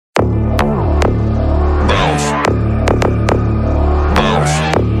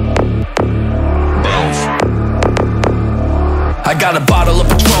got a bottle of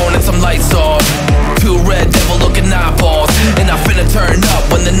Patron and some lights off, two red devil looking eyeballs, and I finna turn up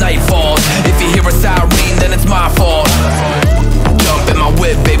when the night falls. If you hear a siren, then it's my fault. Jump in my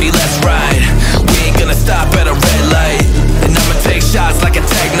whip, baby, let's ride. We ain't gonna stop at a red light, and I'ma take shots like a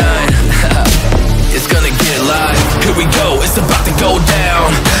Tag 9. It's gonna get live. Here we go, it's about to go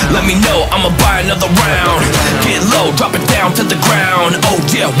down. Let me know, I'ma buy another round. Get low, drop it down to the ground. Oh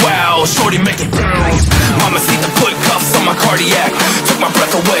yeah, wow, shorty making bounce. Mama see the put cuffs on my cardiac. Took my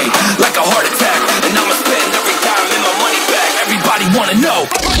breath away like a heart attack, and I'ma spend every dime and my money back. Everybody wanna know.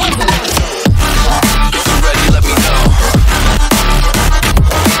 If you're ready, let me know.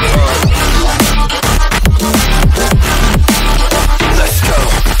 Let's go.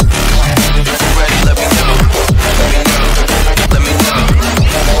 If you're ready, let me know. Let me know. Let me know.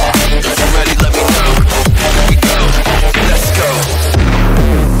 If you're ready, let me know. Here we go. Let's go.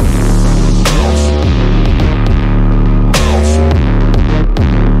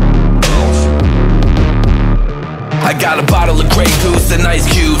 I got a bottle of Grey Goose and ice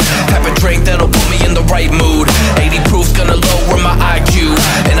cubes. Have a drink that'll put me in the right mood. 80 proof's gonna lower my IQ,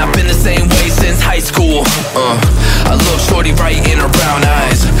 and I've been the same way since high school. I look shorty right in her brown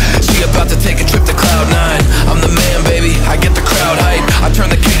eyes. She about to take a trip to Cloud 9. I'm the man, baby, I get the crowd hype. I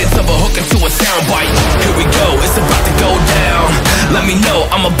turn the cadence of a hook into a soundbite. Here we go, it's about to go down. Let me know,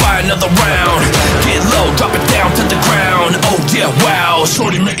 I'ma buy another round. Get low, drop it down to the ground. Oh yeah, wow,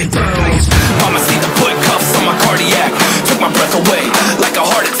 shorty making bounce. Mama see the put cuffs on my cardiac. Took my breath away like a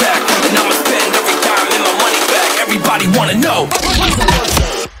heart attack, and I'ma spend every dime and my money back. Everybody wanna know.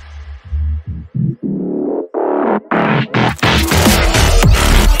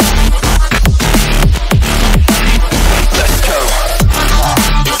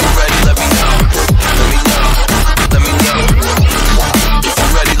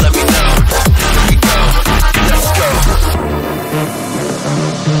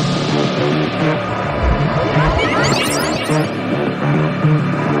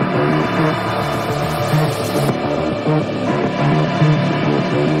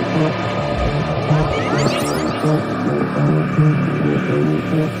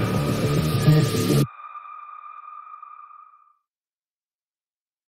 Thank you.